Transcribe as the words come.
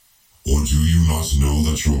Or do you not know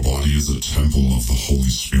that your body is a temple of the Holy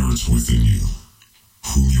Spirit within you,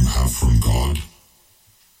 whom you have from God?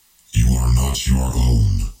 You are not your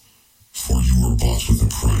own, for you were bought with a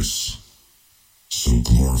price. So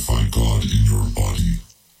glorify God in your body.